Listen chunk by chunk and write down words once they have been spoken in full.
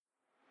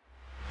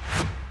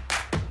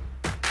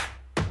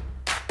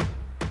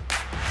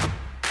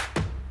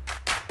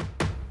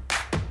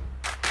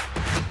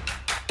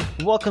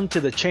Welcome to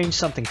the Change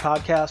Something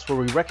podcast, where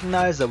we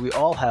recognize that we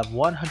all have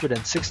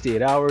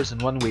 168 hours in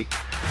 1 week.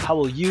 How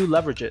will you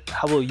leverage it?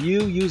 How will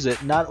you use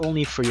it not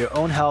only for your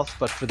own health,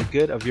 but for the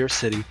good of your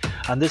city?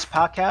 On this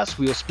podcast,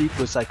 we will speak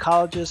with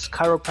psychologists,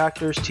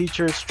 chiropractors,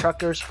 teachers,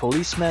 truckers,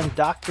 policemen,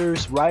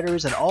 doctors,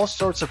 writers, and all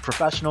sorts of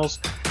professionals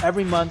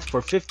every month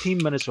for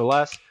 15 minutes or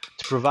less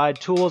to provide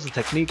tools and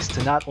techniques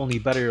to not only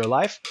better your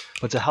life,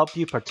 but to help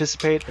you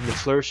participate in the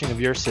flourishing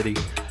of your city.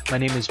 My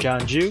name is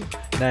John Ju,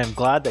 and I am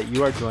glad that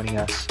you are joining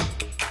us.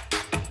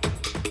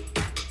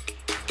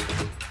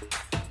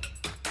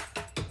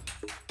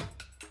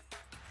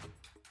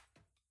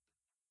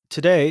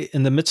 Today,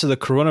 in the midst of the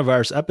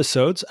coronavirus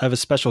episodes, I have a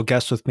special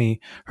guest with me.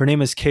 Her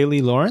name is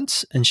Kaylee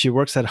Lawrence, and she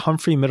works at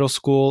Humphrey Middle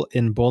School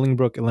in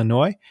Bolingbrook,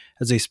 Illinois,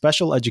 as a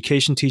special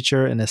education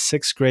teacher in a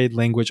 6th grade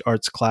language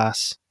arts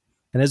class.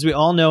 And as we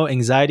all know,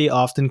 anxiety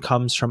often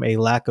comes from a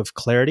lack of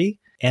clarity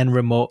and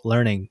remote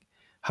learning.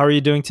 How are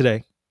you doing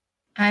today?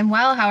 I'm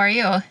well. How are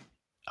you?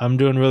 I'm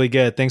doing really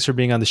good. Thanks for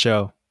being on the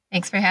show.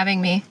 Thanks for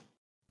having me.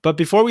 But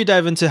before we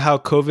dive into how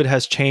COVID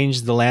has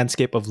changed the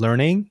landscape of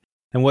learning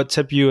and what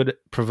tip you would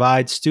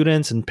provide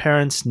students and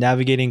parents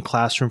navigating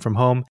classroom from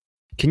home,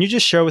 can you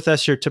just share with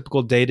us your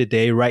typical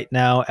day-to-day right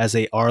now as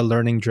a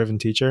R-learning-driven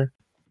teacher?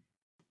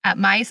 At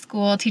my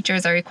school,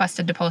 teachers are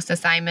requested to post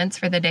assignments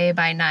for the day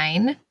by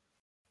 9.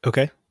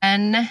 Okay.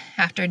 And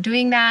after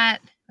doing that,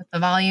 with the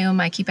volume,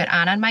 I keep it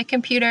on my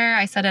computer.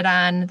 I set it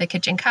on the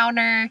kitchen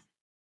counter.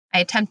 I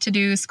attempt to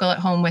do school at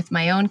home with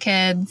my own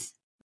kids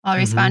while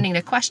responding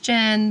to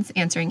questions,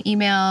 answering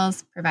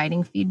emails,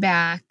 providing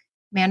feedback,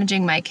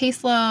 managing my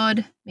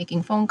caseload,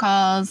 making phone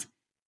calls.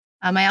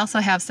 I also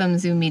have some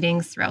Zoom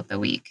meetings throughout the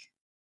week.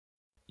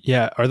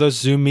 Yeah. Are those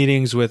Zoom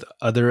meetings with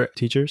other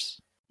teachers?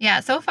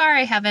 Yeah, so far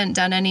I haven't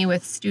done any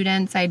with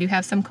students. I do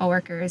have some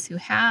coworkers who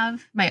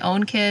have. My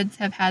own kids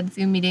have had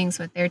Zoom meetings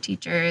with their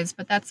teachers,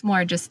 but that's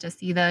more just to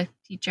see the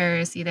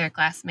teachers, see their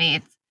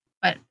classmates.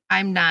 But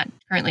I'm not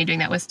currently doing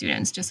that with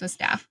students, just with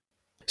staff.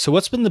 So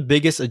what's been the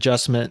biggest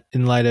adjustment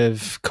in light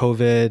of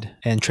COVID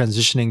and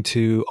transitioning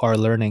to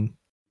R-learning?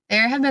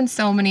 There have been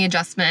so many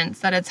adjustments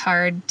that it's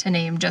hard to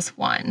name just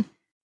one.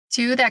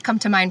 2 that come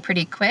to mind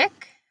pretty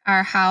quick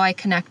are how I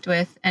connect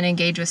with and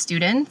engage with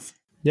students.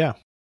 Yeah.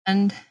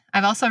 And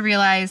I've also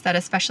realized that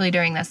especially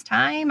during this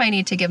time, I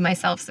need to give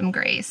myself some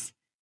grace.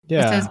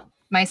 Yeah. This is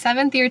my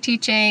 7th year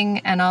teaching,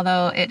 and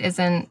although it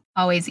isn't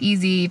always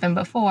easy even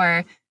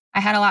before, I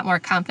had a lot more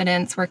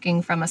confidence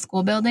working from a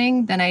school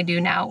building than I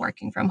do now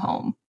working from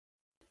home.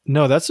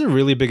 No, that's a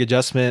really big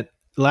adjustment.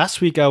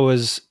 Last week, I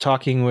was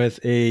talking with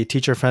a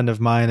teacher friend of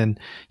mine, and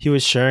he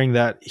was sharing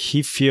that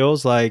he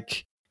feels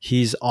like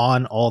he's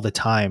on all the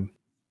time.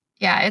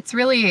 Yeah, it's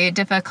really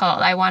difficult.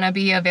 I want to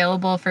be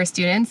available for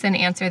students and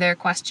answer their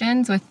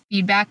questions with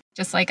feedback,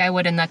 just like I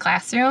would in the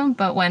classroom.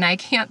 But when I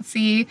can't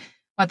see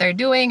what they're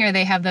doing or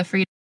they have the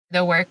freedom to do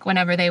the work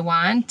whenever they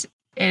want,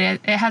 it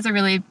has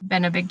really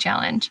been a big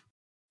challenge.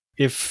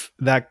 If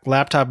that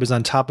laptop is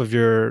on top of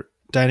your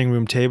dining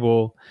room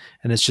table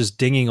and it's just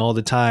dinging all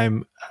the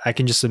time, I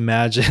can just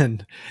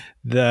imagine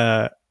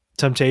the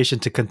temptation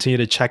to continue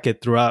to check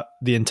it throughout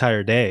the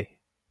entire day.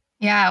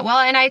 Yeah, well,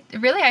 and I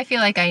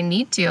feel like I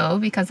need to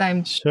because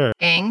I'm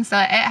working. So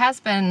it has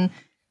been,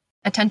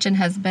 attention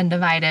has been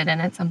divided,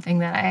 and it's something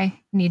that I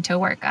need to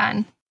work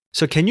on.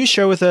 So can you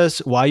share with us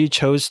why you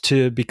chose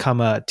to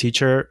become a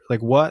teacher?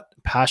 Like, what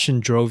passion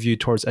drove you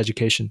towards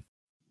education?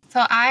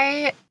 So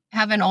I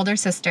have an older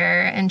sister,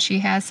 and she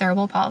has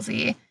cerebral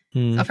palsy.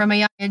 So from a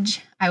young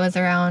age, I was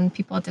around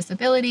people with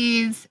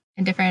disabilities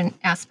in different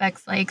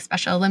aspects like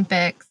Special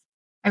Olympics.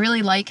 I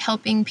really like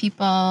helping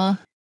people.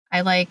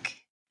 I like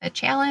the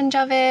challenge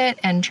of it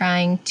and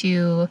trying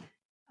to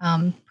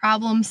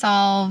problem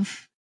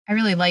solve. I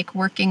really like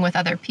working with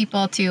other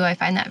people too. I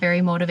find that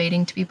very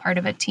motivating to be part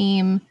of a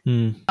team.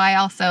 I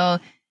also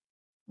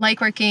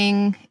like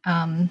working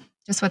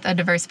just with a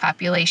diverse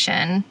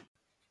population.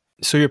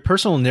 So your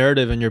personal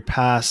narrative and your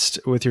past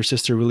with your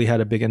sister really had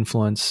a big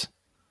influence.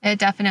 It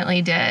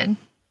definitely did.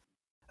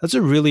 That's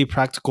a really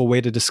practical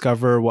way to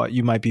discover what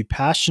you might be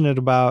passionate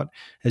about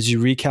as you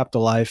recap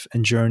the life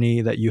and journey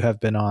that you have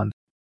been on.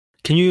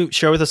 Can you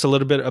share with us a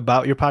little bit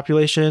about your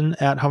population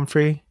at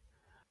Humphrey?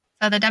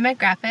 So the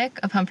demographic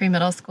of Humphrey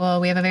Middle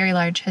School, we have a very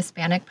large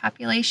Hispanic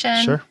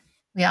population. Sure.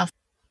 We also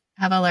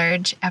have a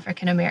large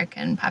African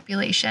American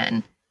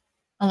population.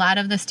 A lot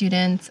of the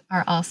students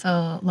are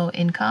also low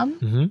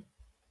income,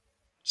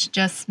 which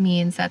just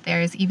means that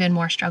there's even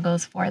more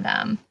struggles for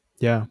them.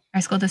 Yeah. Our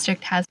school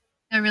district has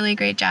a really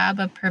great job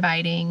of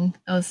providing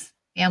those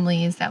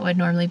families that would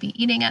normally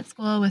be eating at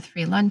school with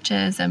free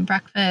lunches and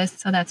breakfast.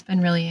 So that's been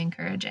really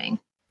encouraging.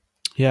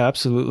 Yeah,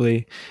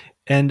 absolutely.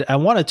 And I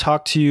want to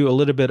talk to you a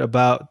little bit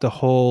about the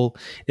whole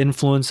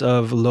influence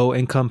of low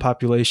income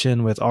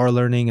population with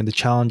R-learning and the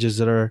challenges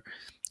that are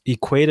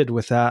equated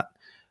with that.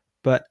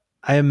 But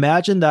I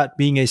imagine that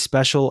being a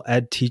special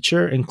ed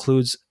teacher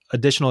includes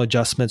additional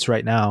adjustments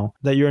right now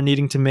that you're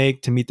needing to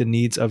make to meet the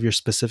needs of your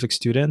specific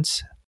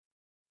students.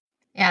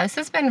 Yeah, this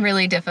has been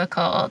really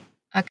difficult.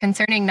 a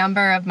concerning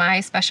number of my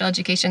special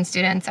education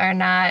students are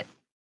not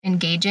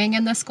engaging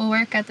in the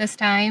schoolwork at this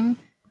time.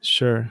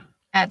 Sure.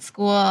 At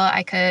school,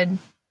 I could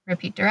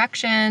repeat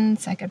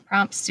directions, I could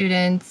prompt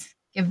students,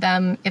 give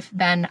them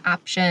if-then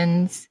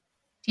options,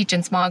 teach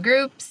in small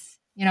groups,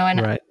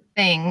 and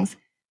things.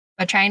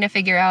 But trying to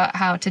figure out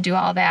how to do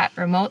all that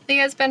remotely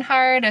has been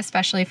hard,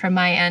 especially from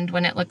my end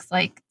when it looks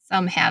like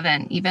some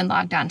haven't even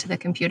logged onto the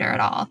computer at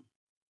all.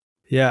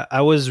 Yeah,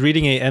 I was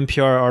reading a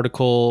NPR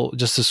article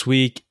just this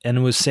week, and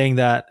it was saying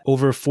that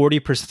over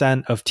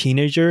 40% of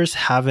teenagers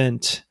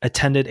haven't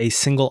attended a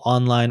single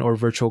online or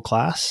virtual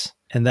class.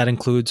 And that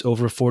includes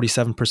over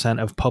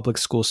 47% of public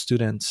school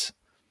students.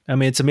 I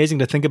mean, it's amazing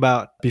to think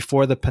about.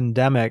 Before the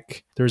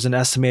pandemic, there's an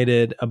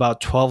estimated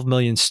about 12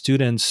 million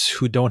students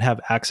who don't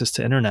have access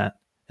to internet.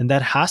 And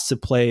that has to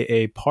play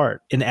a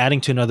part in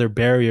adding to another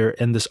barrier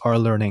in this our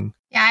learning.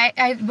 Yeah,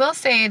 I will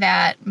say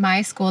that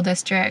my school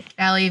district,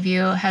 Valley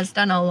View, has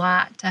done a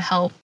lot to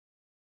help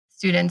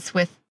students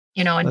with,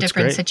 in That's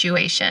different great.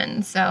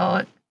 situations.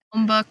 So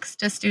home books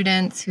to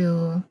students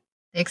who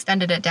they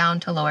extended it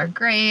down to lower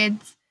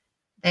grades.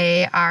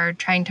 They are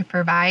trying to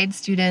provide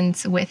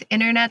students with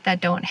internet that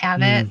don't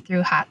have it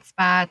through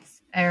hotspots,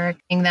 or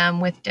giving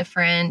them with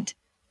different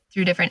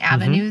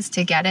avenues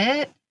to get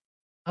it.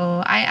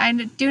 So I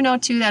do know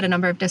too that a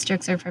number of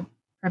districts are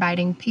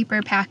providing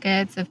paper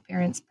packets if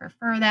parents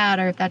prefer that,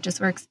 or if that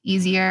just works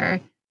easier.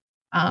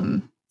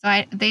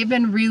 They've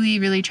been really,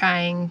 really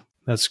trying.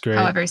 That's great.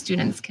 However,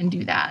 students can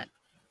do that.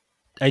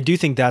 I do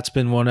think that's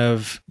been one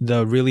of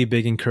the really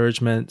big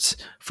encouragements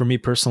for me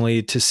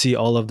personally, to see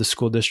all of the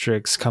school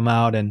districts come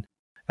out and,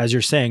 as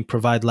you're saying,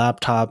 provide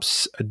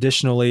laptops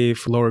additionally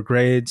for lower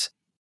grades,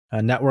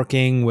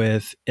 networking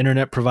with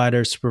internet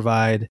providers to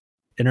provide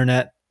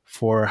internet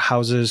for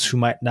houses who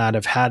might not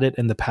have had it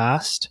in the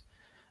past.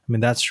 I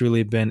mean, that's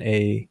really been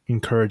a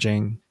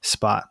encouraging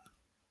spot.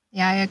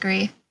 Yeah, I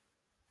agree.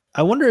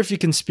 I wonder if you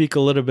can speak a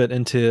little bit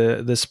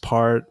into this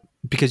part,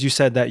 because you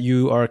said that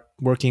you are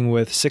working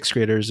with sixth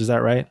graders. Is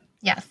that right?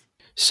 Yes.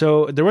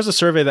 So there was a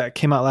survey that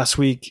came out last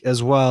week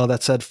as well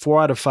that said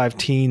 4 out of 5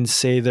 teens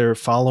say they're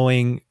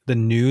following the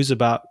news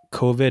about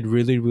COVID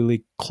really,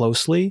 really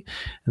closely,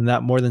 and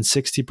that more than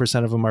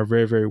 60% of them are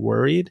very, very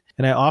worried.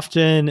 And I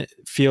often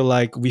feel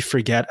like we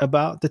forget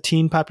about the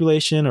teen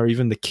population, or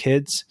even the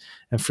kids,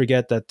 and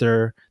forget that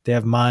they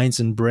have minds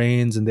and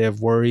brains, and they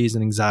have worries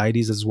and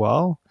anxieties as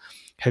well.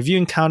 Have you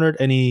encountered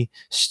any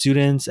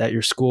students at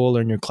your school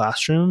or in your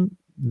classroom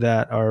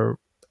that are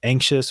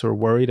anxious or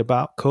worried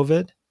about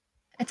COVID?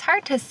 It's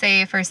hard to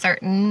say for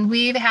certain.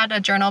 We've had a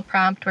journal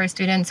prompt where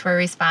students were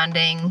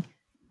responding,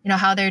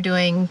 how they're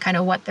doing, kind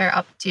of what they're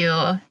up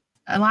to.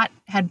 A lot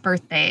had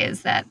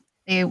birthdays that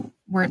they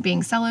weren't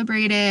being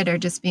celebrated, or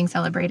just being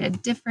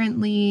celebrated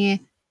differently.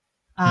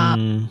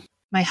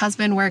 My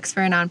husband works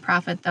for a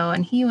nonprofit, though,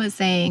 and he was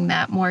saying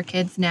that more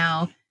kids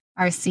now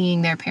are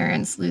seeing their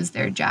parents lose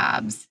their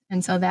jobs.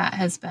 And so that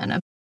has been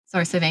a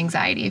source of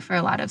anxiety for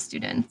a lot of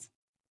students.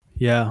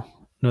 Yeah,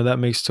 no, that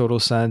makes total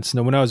sense.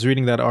 No, when I was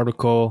reading that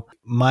article,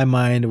 my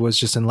mind was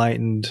just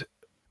enlightened.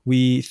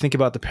 We think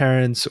about the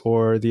parents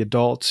or the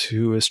adults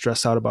who is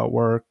stressed out about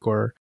work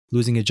or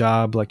losing a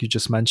job, like you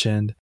just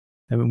mentioned.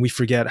 And we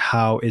forget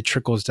how it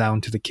trickles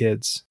down to the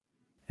kids,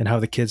 and how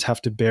the kids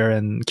have to bear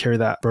and carry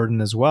that burden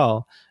as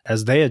well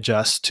as they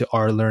adjust to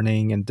our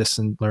learning and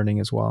distant learning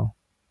as well.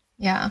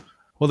 Yeah.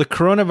 Well, the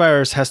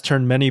coronavirus has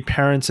turned many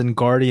parents and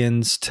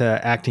guardians to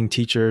acting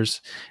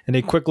teachers. And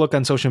a quick look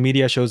on social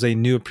media shows a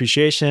new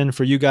appreciation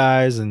for you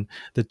guys and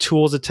the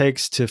tools it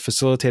takes to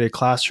facilitate a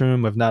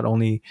classroom of not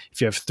only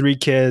if you have 3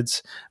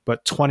 kids,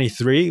 but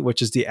 23,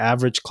 which is the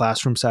average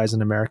classroom size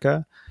in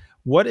America.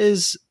 What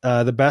is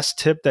the best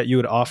tip that you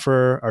would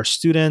offer our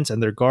students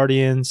and their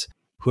guardians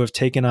who have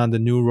taken on the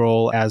new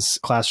role as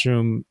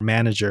classroom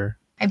manager?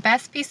 My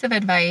best piece of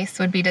advice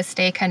would be to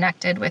stay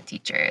connected with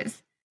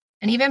teachers.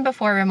 And even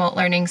before remote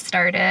learning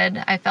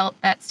started, I felt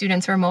that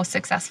students were most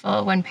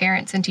successful when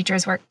parents and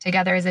teachers work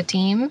together as a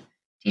team.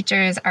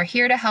 Teachers are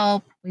here to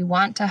help, we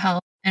want to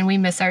help, and we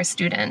miss our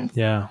students.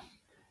 Yeah.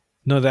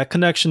 No, that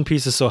connection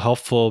piece is so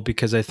helpful,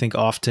 because I think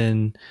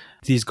often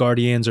these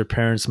guardians or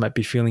parents might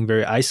be feeling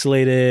very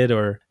isolated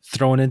or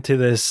thrown into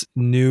this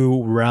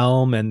new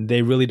realm, and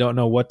they really don't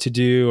know what to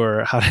do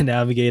or how to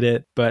navigate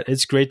it. But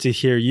it's great to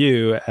hear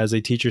you as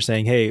a teacher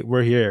saying, hey,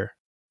 we're here.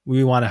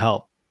 We want to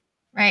help.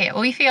 Right.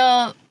 We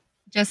feel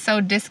just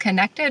so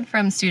disconnected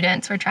from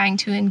students. We're trying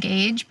to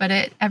engage,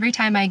 but every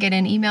time I get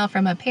an email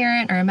from a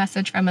parent or a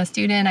message from a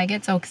student, I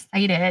get so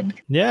excited.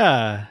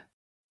 Yeah.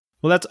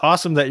 Well, that's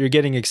awesome that you're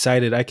getting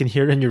excited. I can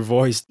hear it in your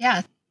voice.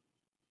 Yeah.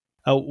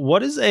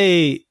 What is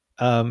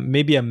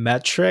maybe a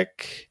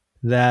metric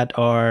that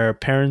our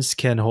parents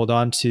can hold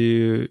on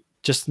to,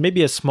 just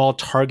maybe a small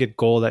target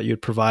goal that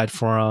you'd provide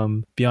for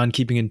them beyond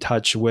keeping in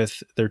touch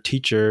with their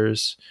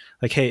teachers?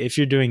 Like, hey, if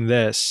you're doing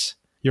this,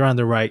 you're on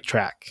the right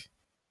track.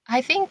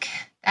 I think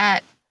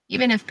that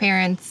even if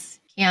parents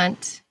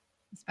can't,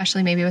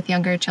 especially maybe with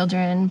younger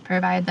children,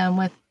 provide them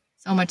with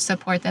so much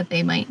support that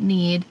they might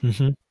need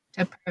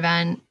to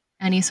prevent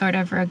any sort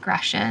of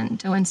regression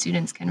to when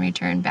students can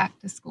return back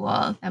to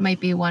school. That might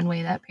be one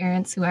way that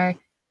parents who are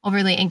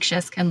overly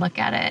anxious can look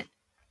at it.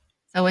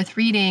 So with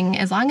reading,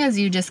 as long as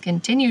you just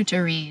continue to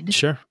read,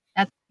 Sure.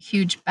 that's a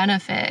huge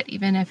benefit,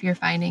 even if you're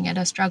finding it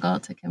a struggle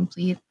to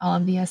complete all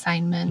of the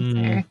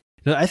assignments.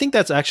 I think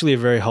that's actually a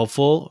very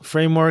helpful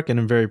framework and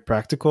a very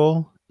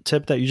practical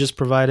tip that you just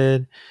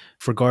provided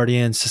for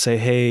guardians to say,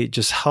 hey,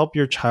 just help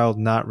your child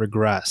not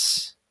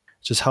regress.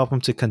 Just help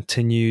them to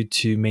continue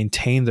to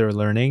maintain their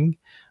learning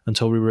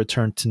until we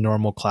return to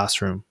normal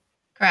classroom.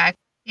 Correct.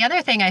 The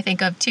other thing I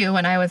think of too,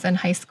 when I was in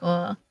high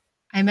school,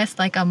 I missed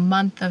like a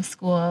month of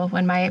school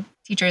when my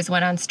teachers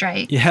went on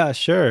strike. Yeah,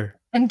 sure.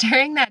 And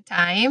during that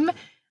time,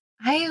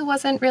 I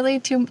wasn't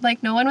really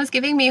no one was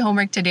giving me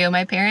homework to do.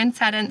 My parents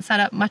hadn't set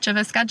up much of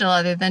a schedule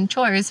other than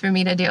chores for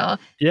me to do.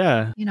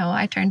 Yeah.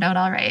 I turned out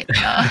all right.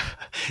 So.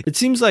 It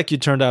seems like you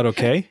turned out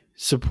okay,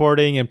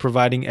 supporting and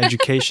providing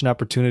education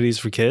opportunities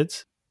for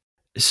kids.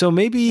 So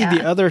maybe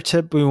the other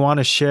tip we want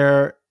to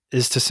share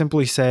is to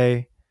simply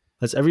say,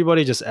 let's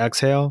everybody just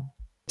exhale,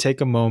 take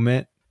a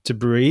moment to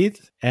breathe.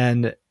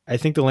 And I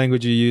think the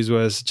language you used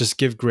was just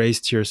give grace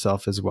to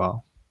yourself as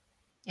well.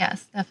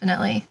 Yes,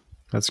 definitely.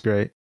 That's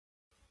great.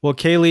 Well,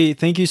 Kaylee,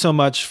 thank you so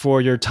much for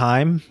your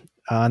time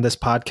on this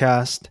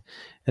podcast,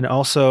 and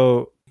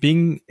also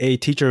being a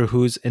teacher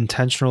who's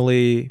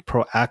intentionally,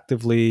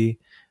 proactively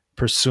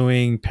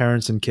pursuing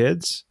parents and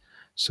kids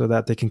so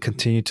that they can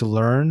continue to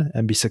learn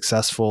and be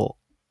successful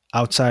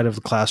outside of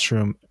the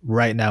classroom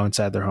right now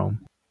inside their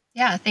home.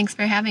 Yeah, thanks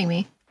for having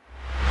me.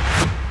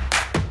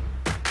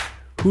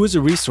 Who is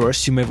a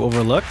resource you may have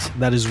overlooked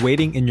that is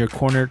waiting in your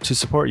corner to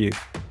support you?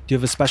 Do you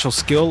have a special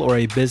skill or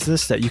a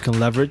business that you can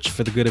leverage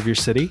for the good of your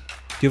city?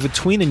 Do you have a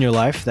tween in your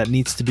life that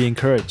needs to be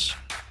encouraged?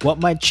 What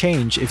might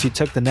change if you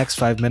took the next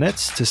 5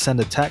 minutes to send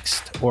a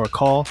text or a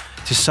call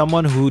to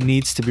someone who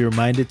needs to be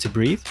reminded to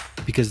breathe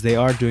because they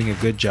are doing a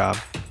good job?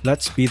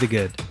 Let's be the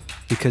good,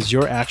 because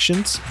your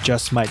actions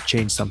just might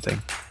change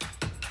something.